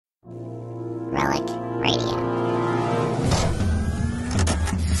Relic Radio.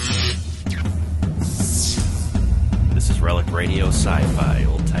 This is Relic Radio Sci-Fi,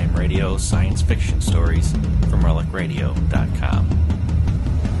 old-time radio science fiction stories from relicradio.com.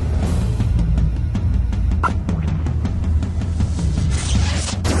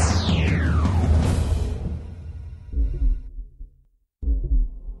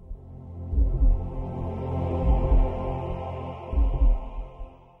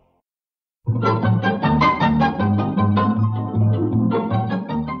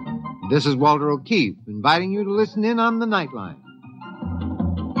 This is Walter O'Keefe, inviting you to listen in on the Nightline.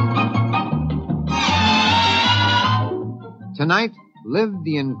 Tonight, live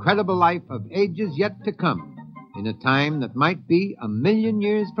the incredible life of ages yet to come, in a time that might be 1,000,000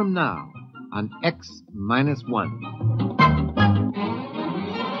 years from now, on X-1.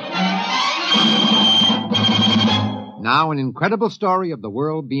 Now, an incredible story of the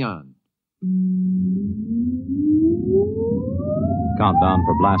world beyond. Countdown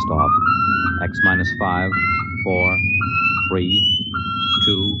for blast off. X-5, 4, 3,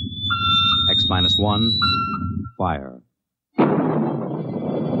 2, X-1, fire.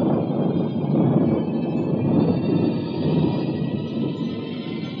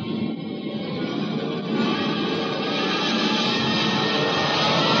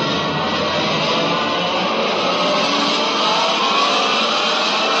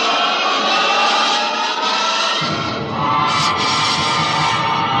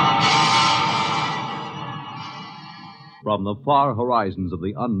 From the far horizons of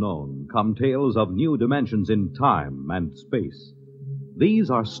the unknown come tales of new dimensions in time and space. These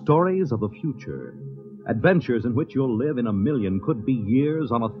are stories of the future, adventures in which you'll live in 1,000,000 could-be years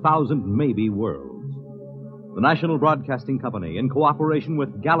on 1,000 maybe worlds. The National Broadcasting Company, in cooperation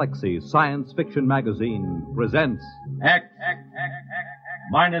with Galaxy Science Fiction Magazine, presents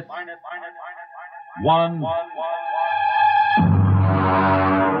X-1.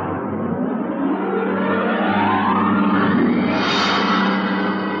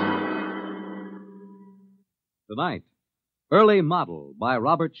 Tonight, Early Model by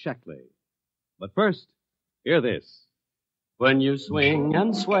Robert Sheckley. But first, hear this. When you swing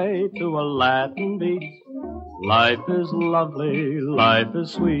and sway to a Latin beat, life is lovely, life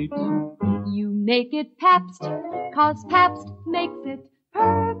is sweet. You make it Pabst, 'cause Pabst makes it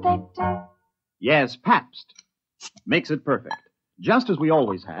perfect. Yes, Pabst makes it perfect. Just as we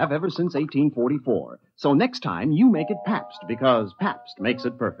always have ever since 1844. So next time, you make it Pabst, because Pabst makes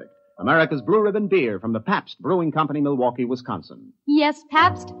it perfect. America's Blue Ribbon beer from the Pabst Brewing Company, Milwaukee, Wisconsin. Yes,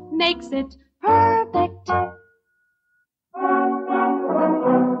 Pabst makes it perfect.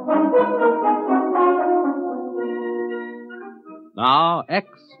 Now,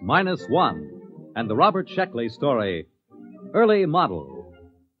 X-1 and the Robert Sheckley story, Early Model.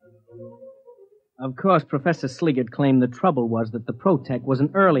 Of course, Professor Sliggett claimed the trouble was that the Protec was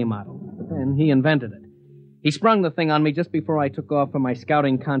an early model, but then he invented it. He sprung the thing on me just before I took off for my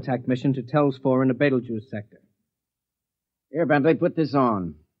scouting contact mission to Tells 4 in the Betelgeuse sector. Here, Bentley, put this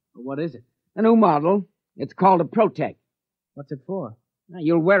on. What is it? A new model. It's called a Protec. What's it for? Now,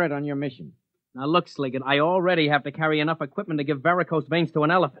 you'll wear it on your mission. Now, look, Sliggett, I already have to carry enough equipment to give varicose veins to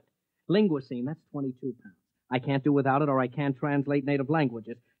an elephant. Linguicine, that's 22 pounds. I can't do without it, or I can't translate native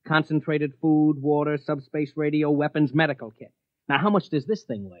languages. Concentrated food, water, subspace radio, weapons, medical kit. Now, how much does this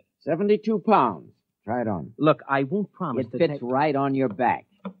thing weigh? 72 pounds. Try it on. Look, I won't promise It fits right on your back.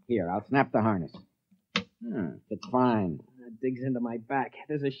 Here, I'll snap the harness. Fits fine. It digs into my back.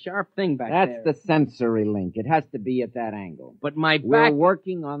 There's a sharp thing back there. That's the sensory link. It has to be at that angle. But my We're back...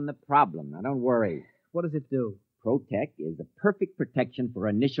 working on the problem. Now, don't worry. What does it do? Protec is a perfect protection for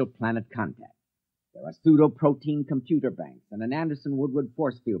initial planet contact. There are pseudo-protein computer banks and an Anderson-Woodward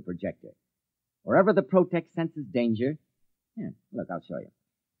force field projector. Wherever the Protec senses danger... look, I'll show you.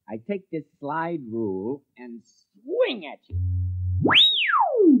 I take this slide rule and swing at you.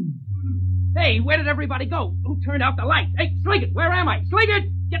 Hey, where did everybody go? Who turned out the lights? Hey, Sliggett, where am I? Sliggett!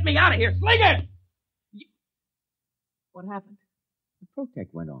 Get me out of here, Sliggett! What happened? The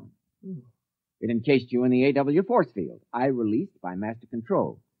Protec went on. It encased you in the AW force field. I released by master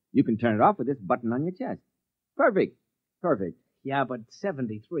control. You can turn it off with this button on your chest. Perfect. Yeah, but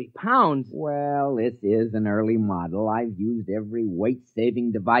 73 pounds. Well, this is an early model. I've used every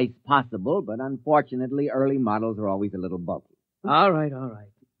weight-saving device possible, but unfortunately, early models are always a little bulky. All right.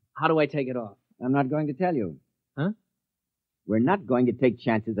 How do I take it off? I'm not going to tell you. Huh? We're not going to take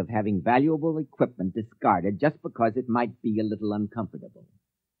chances of having valuable equipment discarded just because it might be a little uncomfortable.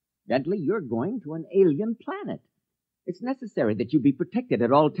 Bentley, you're going to an alien planet. It's necessary that you be protected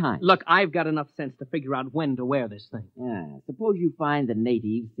at all times. Look, I've got enough sense to figure out when to wear this thing. Suppose you find the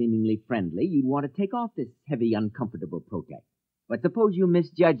natives seemingly friendly. You'd want to take off this heavy, uncomfortable protect. But suppose you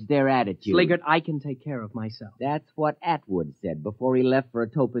misjudge their attitude. Sliggert, I can take care of myself. That's what Atwood said before he left for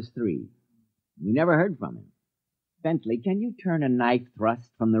Atopus 3. We never heard from him. Bentley, can you turn a knife thrust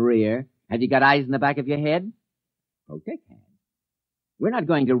from the rear? Have you got eyes in the back of your head? Protect can. We're not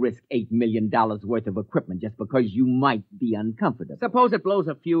going to risk $8 million worth of equipment just because you might be uncomfortable. Suppose it blows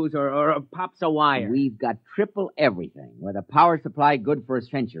a fuse or pops a wire. We've got triple everything, with a power supply good for a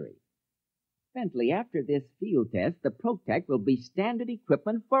century. Bentley, after this field test, the Protect will be standard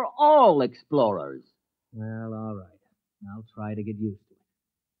equipment for all explorers. Well, all right. I'll try to get used to it.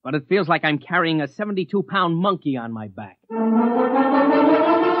 But it feels like I'm carrying a 72-pound monkey on my back.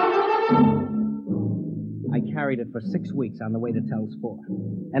 I carried it for 6 weeks on the way to Tells 4.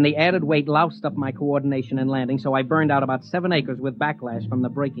 And the added weight loused up my coordination in landing, so I burned out about 7 acres with backlash from the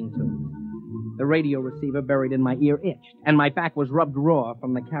braking tube. The radio receiver buried in my ear itched, and my back was rubbed raw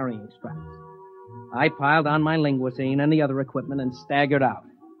from the carrying straps. I piled on my linguisine and the other equipment and staggered out.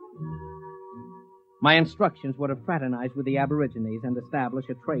 My instructions were to fraternize with the Aborigines and establish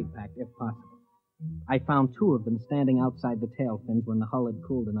a trade pact if possible. I found 2 of them standing outside the tail fins when the hull had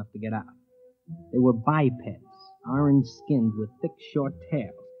cooled enough to get out. They were bipeds, orange-skinned with thick, short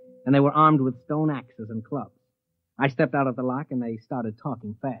tails, and they were armed with stone axes and clubs. I stepped out of the lock, and they started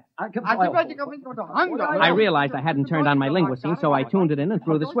talking fast. I realized I hadn't turned on my linguisine, so I tuned it in and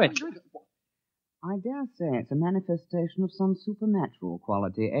threw the switch. I dare say it's a manifestation of some supernatural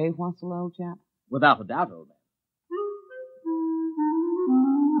quality, eh, Wassel, old chap? Without a doubt, old man.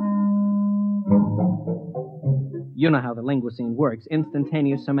 You know how the linguisine works,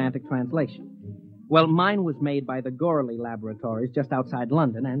 instantaneous semantic translation. Well, mine was made by the Gorley Laboratories just outside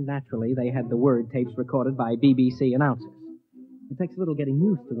London, and naturally they had the word tapes recorded by BBC announcers. It takes a little getting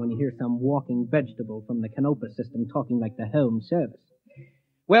used to when you hear some walking vegetable from the Canopus system talking like the Home Service.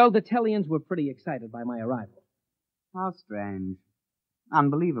 Well, the Tellians were pretty excited by my arrival. How strange.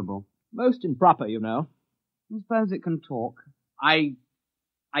 Unbelievable. Most improper, you know. I suppose it can talk. I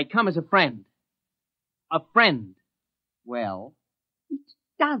come as a friend. A friend. Well, it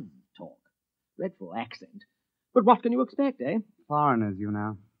does talk. Dreadful accent. But what can you expect, eh? Foreigners, you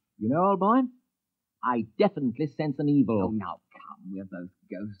know. You know, old boy, I definitely sense an evil. Oh, now come. We're both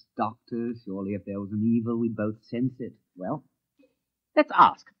ghost doctors. Surely if there was an evil, we'd both sense it. Well, let's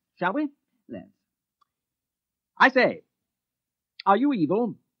ask, shall we? Let's. I say, are you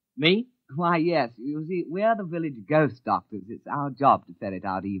evil? Me? Why, yes. You see, we're the village ghost doctors. It's our job to ferret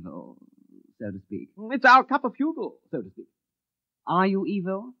out evil, so to speak. It's our cup of fugle, so to speak. Are you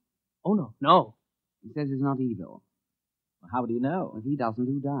evil? Oh, no. No. He says he's not evil. Well, how do you know? If he doesn't,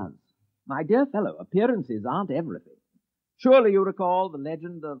 who does? My dear fellow, appearances aren't everything. Surely you recall the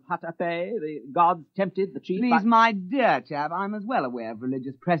legend of Hatape, the gods tempted the chief... Please, my dear chap, I'm as well aware of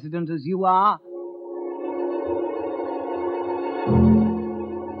religious precedent as you are.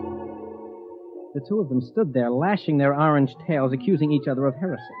 The 2 of them stood there, lashing their orange tails, accusing each other of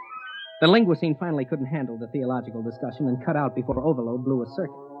heresy. The linguisine finally couldn't handle the theological discussion and cut out before overload blew a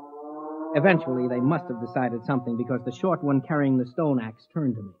circuit. Eventually, they must have decided something because the short one carrying the stone axe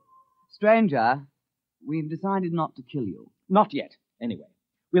turned to me. Stranger, we've decided not to kill you. Not yet, anyway.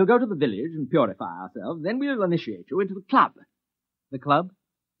 We'll go to the village and purify ourselves, then we'll initiate you into the club. The club?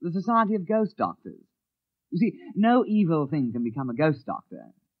 The Society of Ghost Doctors. You see, no evil thing can become a ghost doctor.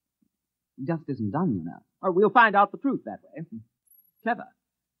 It just isn't done, you know. Or we'll find out the truth that way. Clever.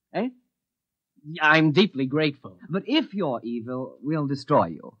 Eh? I'm deeply grateful. But if you're evil, we'll destroy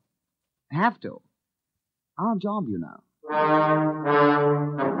you. Have to. Our job, you know.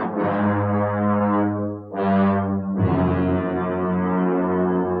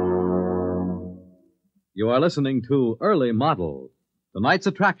 You are listening to Early Model, tonight's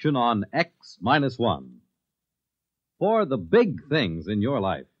attraction on X-1. For the big things in your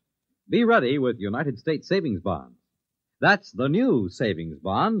life, be ready with United States Savings Bonds. That's the new savings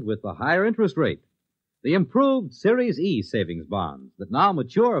bond with the higher interest rate. The improved Series E savings bonds that now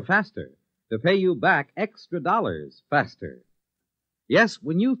mature faster to pay you back extra dollars faster. Yes,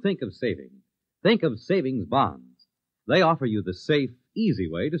 when you think of saving, think of savings bonds. They offer you the safe, easy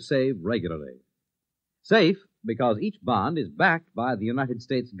way to save regularly. Safe because each bond is backed by the United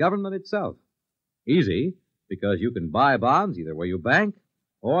States government itself. Easy because you can buy bonds either where you bank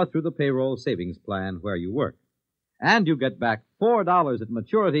or through the payroll savings plan where you work. And you get back $4 at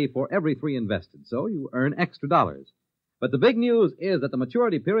maturity for every 3 invested, so you earn extra dollars. But the big news is that the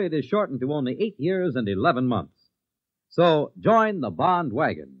maturity period is shortened to only 8 years and 11 months. So join the bond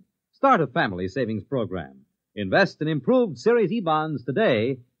wagon. Start a family savings program. Invest in improved Series E bonds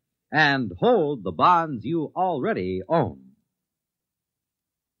today and hold the bonds you already own.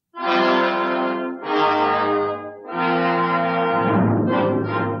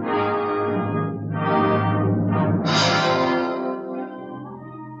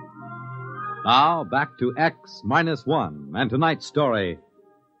 Now, back to X-1 and tonight's story,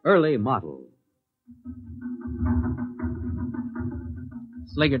 Early Model.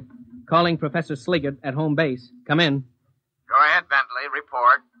 Sliggert. Calling Professor Sliggert at home base. Come in. Go ahead, Bentley.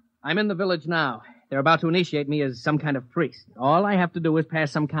 Report. I'm in the village now. They're about to initiate me as some kind of priest. All I have to do is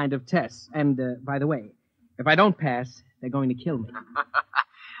pass some kind of test. And, by the way, if I don't pass, they're going to kill me.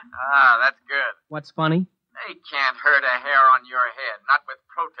 That's good. What's funny? They can't hurt a hair on your head, not with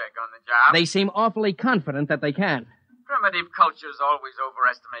Protec on the job. They seem awfully confident that they can. Primitive cultures always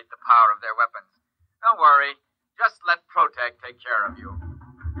overestimate the power of their weapons. Don't worry. Just let Protec take care of you.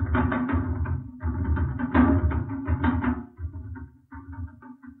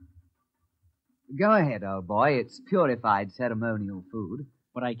 Go ahead, old boy. It's purified ceremonial food.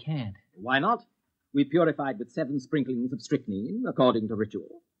 But I can't. Why not? We purified with 7 sprinklings of strychnine, according to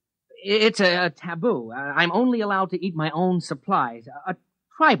ritual. It's a taboo. I'm only allowed to eat my own supplies. A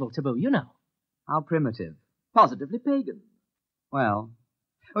tribal taboo, you know. How primitive. Positively pagan. Well,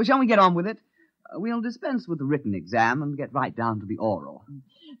 shall we get on with it? We'll dispense with the written exam and get right down to the oral.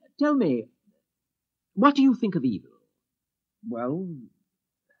 Tell me, what do you think of evil? Well,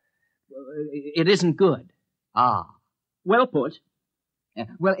 it isn't good. Ah. Well put.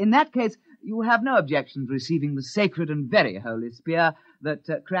 Well, in that case, you have no objection to receiving the sacred and very holy spear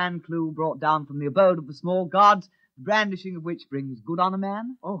that Cran Clou brought down from the abode of the small gods, the brandishing of which brings good on a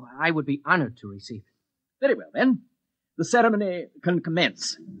man? Oh, I would be honored to receive it. Very well, then. The ceremony can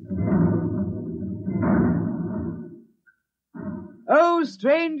commence. O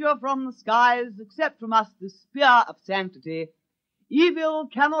stranger from the skies, accept from us this spear of sanctity. Evil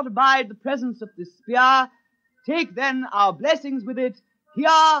cannot abide the presence of this spear. Take then our blessings with it.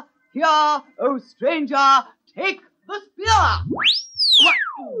 Here, here, O stranger, take the spear! What?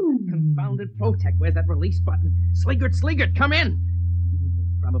 Confounded Protec. Where's that release button? Sliggert, come in.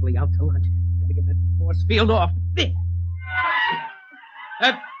 He's probably out to lunch. Gotta get that force field off.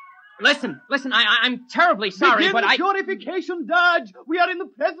 Listen, I'm terribly sorry, Begin but the purification dirge. We are in the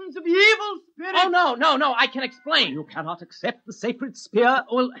presence of evil spirits. Oh, no, I can explain. You cannot accept the sacred spear.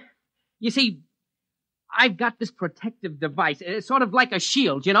 Well, you see, I've got this protective device. It's sort of like a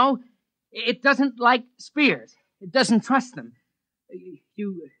shield, you know? It doesn't like spears. It doesn't trust them.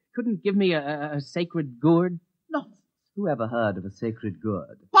 You couldn't give me a sacred gourd? No. Who ever heard of a sacred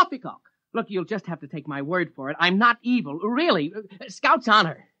gourd? Poppycock. Look, you'll just have to take my word for it. I'm not evil. Really. Scout's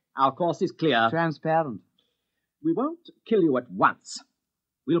honor. Our course is clear. Transparent. We won't kill you at once.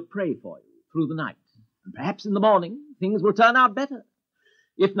 We'll pray for you through the night. And perhaps in the morning, things will turn out better.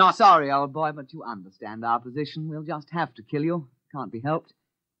 If not... Sorry, old boy, but you understand our position. We'll just have to kill you. Can't be helped.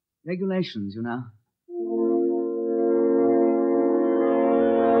 Regulations, you know.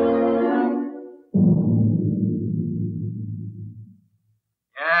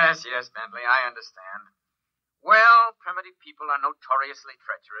 Yes, Bentley, I understand. Well, primitive people are notoriously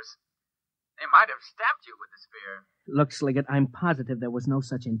treacherous. They might have stabbed you with the spear. Look, Sliggert, I'm positive there was no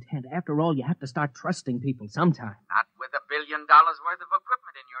such intent. After all, you have to start trusting people sometime. Not with $1 billion worth of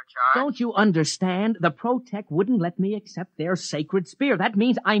equipment in your charge. Don't you understand? The Protec wouldn't let me accept their sacred spear. That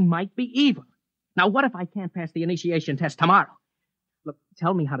means I might be evil. Now, what if I can't pass the initiation test tomorrow? Look,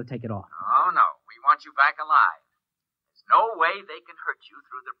 tell me how to take it off. Oh, no. We want you back alive. There's no way they can hurt you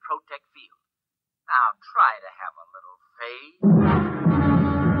through the Protec field. Now, try to have a little faith.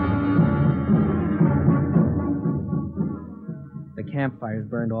 The campfires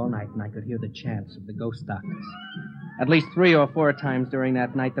burned all night, and I could hear the chants of the ghost doctors. At least 3 or 4 times during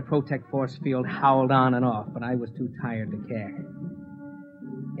that night, the Protec force field howled on and off, but I was too tired to care.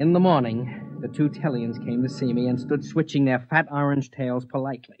 In the morning, the 2 Tellians came to see me and stood switching their fat orange tails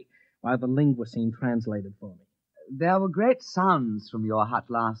politely, while the linguicine translated for me. There were great sounds from your hut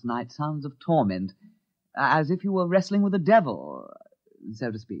last night, sounds of torment, as if you were wrestling with the devil,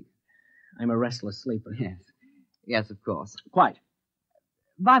 so to speak. I'm a restless sleeper. Yes, of course. Quite.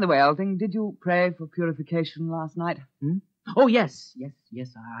 By the way, old thing, did you pray for purification last night? Oh, yes,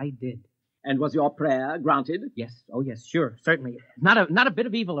 I did. And was your prayer granted? Yes, oh yes, sure, certainly. Not a bit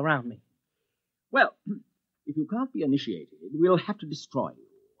of evil around me. Well, if you can't be initiated, we'll have to destroy you.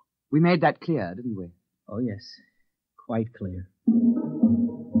 We made that clear, didn't we? Oh, yes. Quite clear.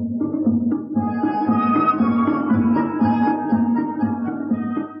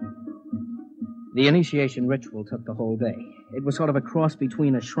 The initiation ritual took the whole day. It was sort of a cross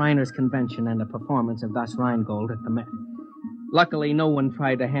between a Shriners' convention and a performance of Das Rheingold at the Met. Luckily, no one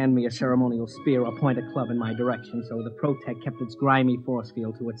tried to hand me a ceremonial spear or point a club in my direction, so the Protect kept its grimy force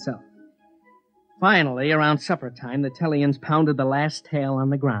field to itself. Finally, around supper time, the Tellians pounded the last tail on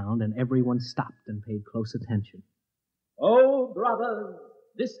the ground, and everyone stopped and paid close attention. Oh, brothers,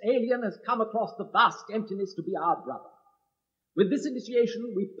 this alien has come across the vast emptiness to be our brother. With this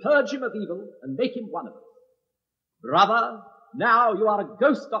initiation, we purge him of evil and make him one of us. Brother, now you are a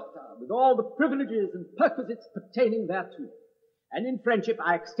ghost doctor with all the privileges and perquisites pertaining thereto. And in friendship,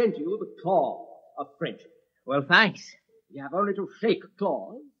 I extend to you the claw of friendship. Well, thanks. You have only to shake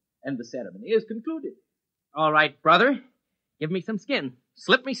claws, and the ceremony is concluded. All right, brother. Give me some skin.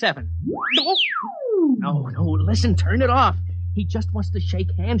 Slip me 7. No, listen, turn it off. He just wants to shake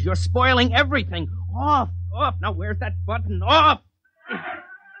hands. You're spoiling everything. Off. Now, where's that button? Off!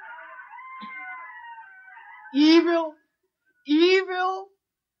 Evil.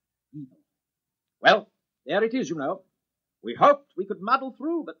 Well, there it is, you know. We hoped we could muddle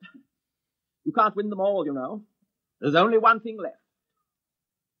through, but you can't win them all, you know. There's only one thing left.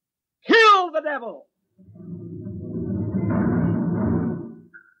 Kill the devil!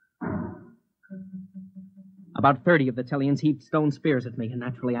 About 30 of the Tellians heaved stone spears at me, and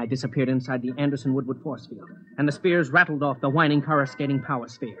naturally I disappeared inside the Anderson Woodward force field, and the spears rattled off the whining, coruscating power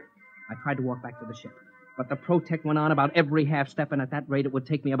sphere. I tried to walk back to the ship, but the Protect went on about every half step, and at that rate it would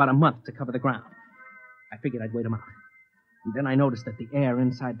take me about a month to cover the ground. I figured I'd wait him out. And then I noticed that the air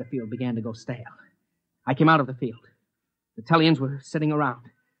inside the field began to go stale. I came out of the field. The Tellians were sitting around.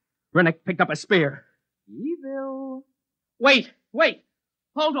 Rennick picked up a spear. Evil. Wait!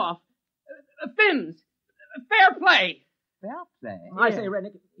 Hold off! Fins! Fair play! Fair play? I say,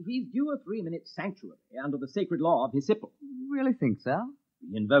 Rennick, he's due a 3-minute sanctuary under the sacred law of his Hippo. You really think so?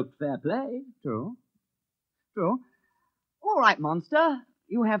 He invoked fair play. True. All right, monster.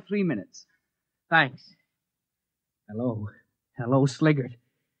 You have 3 minutes. Thanks. Hello, Sliggert.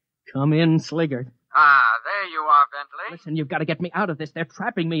 Come in, Sliggert. Ah, there you are, Bentley. Listen, you've got to get me out of this. They're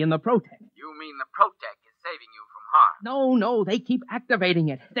trapping me in the Protect. You mean the Protect is saving you from harm? No, they keep activating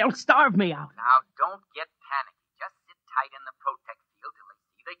it. They'll starve me out. Now, don't get panicky. Just sit tight in the Protect field till they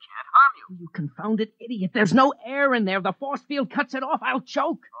see they can't harm you. You confounded idiot. There's no air in there. The force field cuts it off. I'll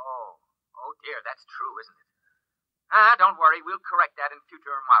choke. Oh dear, that's true, isn't it? Don't worry. We'll correct that in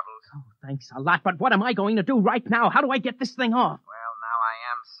future models. Oh, thanks a lot. But what am I going to do right now? How do I get this thing off? Well, now I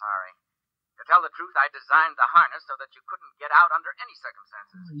am sorry. To tell the truth, I designed the harness so that you couldn't get out under any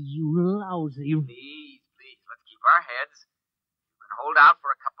circumstances. Oh, you lousy... Please, let's keep our heads. You can hold out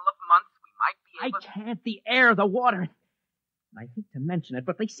for a couple of months. We might be able I can't. The air, the water. I hate to mention it,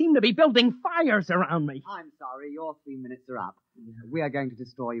 but they seem to be building fires around me. I'm sorry, your 3 minutes are up. We are going to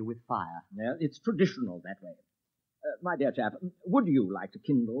destroy you with fire. Well, it's traditional that way. My dear chap, would you like to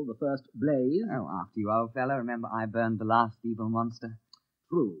kindle the first blaze? Oh, after you, old fellow. Remember, I burned the last evil monster.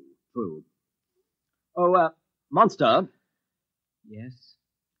 True. Oh, monster. Yes?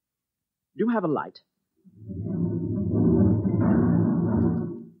 Do you have a light?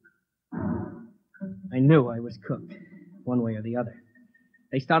 I knew I was cooked, one way or the other.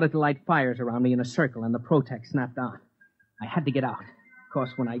 They started to light fires around me in a circle, and the Protect snapped on. I had to get out. Of course,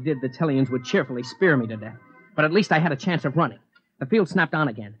 when I did, the Tellians would cheerfully spear me to death. But at least I had a chance of running. The field snapped on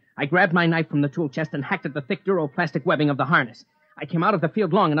again. I grabbed my knife from the tool chest and hacked at the thick duroplastic webbing of the harness. I came out of the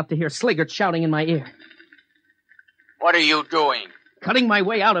field long enough to hear Sliggert shouting in my ear. What are you doing? Cutting my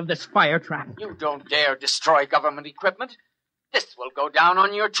way out of this fire trap. You don't dare destroy government equipment. This will go down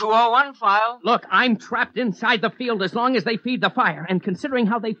on your 201 file. Look, I'm trapped inside the field as long as they feed the fire, and considering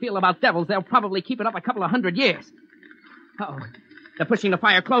how they feel about devils, they'll probably keep it up a couple of 100 years. Uh-oh. They're pushing the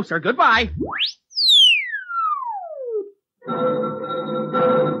fire closer. Goodbye.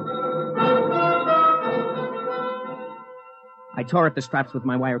 I tore at the straps with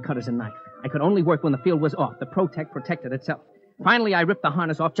my wire cutters and knife. I could only work when the field was off. The Protect protected itself. Finally, I ripped the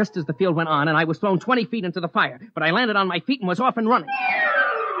harness off just as the field went on, and I was thrown 20 feet into the fire. But I landed on my feet and was off and running.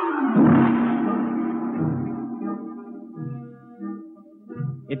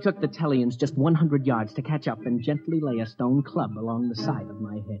 It took the Tellians just 100 yards to catch up and gently lay a stone club along the side of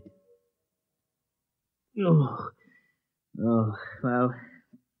my head. Oh, well,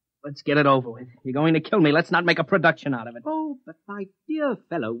 let's get it over with. You're going to kill me. Let's not make a production out of it. Oh, but my dear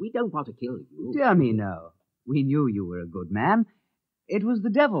fellow, we don't want to kill you. Dear me, no. We knew you were a good man. It was the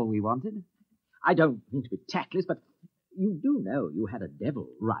devil we wanted. I don't mean to be tactless, but you do know you had a devil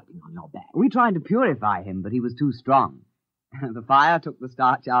riding on your back. We tried to purify him, but he was too strong. The fire took the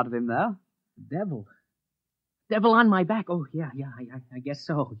starch out of him, though. Devil? Devil on my back? Oh, yeah, I guess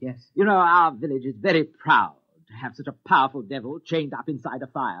so, yes. You know, our village is very proud to have such a powerful devil chained up inside a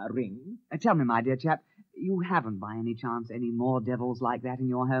fire ring. Tell me, my dear chap, you haven't by any chance any more devils like that in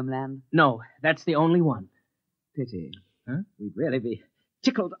your homeland? No, that's the only one. Pity. Huh? We'd really be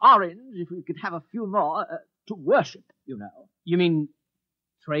tickled orange if we could have a few more to worship, you know. You mean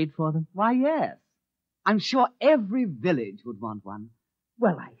trade for them? Why, yes. I'm sure every village would want one.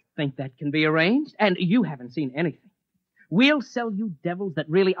 Well, I think that can be arranged, and you haven't seen anything. We'll sell you devils that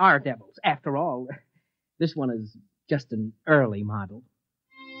really are devils. After all, this one is just an early model.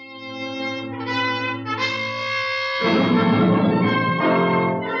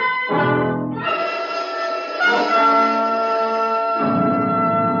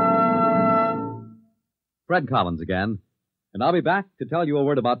 Fred Collins again, and I'll be back to tell you a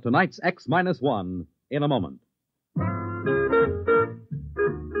word about tonight's X-1 in a moment.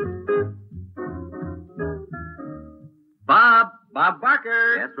 Bob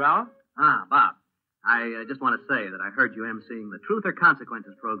Barker. Yes, Ralph? Bob. I just want to say that I heard you emceeing the Truth or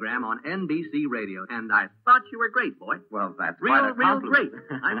Consequences program on NBC Radio, and I thought you were great, boy. Well, that's real great.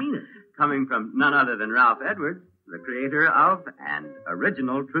 I mean it. Coming from none other than Ralph Edwards, the creator of and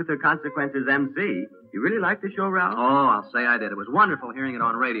original Truth or Consequences MC. You really liked the show, Ralph? Oh, I'll say I did. It was wonderful hearing it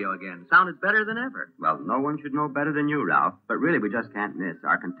on radio again. Sounded better than ever. Well, no one should know better than you, Ralph. But really, we just can't miss.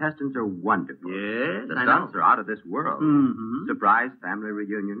 Our contestants are wonderful. Yes, The I stunts know. are out of this world. Mm-hmm. Surprise family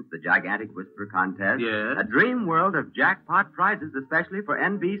reunions, the gigantic whisper contest. Yes. A dream world of jackpot prizes, especially for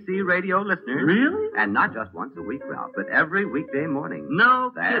NBC radio listeners. Really? And not just once a week, Ralph, but every weekday morning.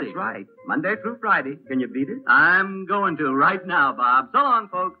 No That's kidding. right. Monday through Friday. Can you beat it? I'm going to right now, Bob. So long,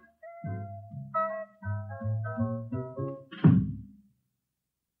 folks.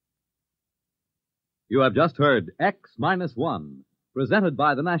 You have just heard X-1, presented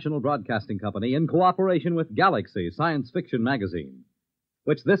by the National Broadcasting Company in cooperation with Galaxy Science Fiction magazine,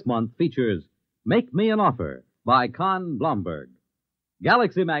 which this month features Make Me an Offer by Con Blomberg.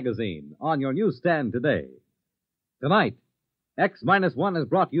 Galaxy magazine on your newsstand today. Tonight, X-1 has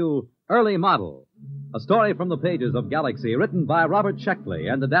brought you Early Model, a story from the pages of Galaxy written by Robert Sheckley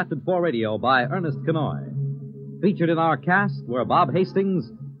and adapted for radio by Ernest Kenoy. Featured in our cast were Bob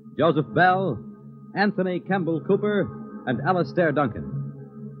Hastings, Joseph Bell, Anthony Kemble Cooper, and Alastair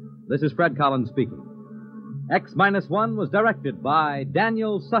Duncan. This is Fred Collins speaking. X-1 was directed by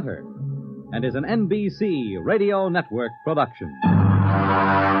Daniel Sutter and is an NBC Radio Network production.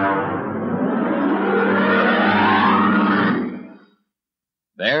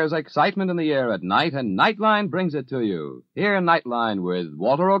 There's excitement in the air at night, and Nightline brings it to you. Hear Nightline with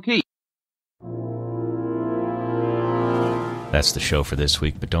Walter O'Keefe. That's the show for this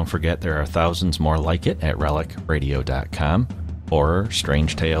week, but don't forget there are thousands more like it at relicradio.com. Horror,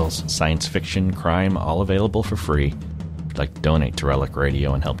 strange tales, science fiction, crime, all available for free. If you'd like to donate to Relic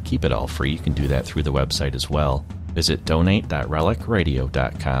Radio and help keep it all free, you can do that through the website as well. Visit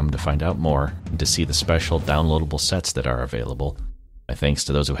donate.relicradio.com to find out more and to see the special downloadable sets that are available. My thanks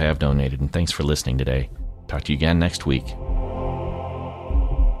to those who have donated, and thanks for listening today. Talk to you again next week.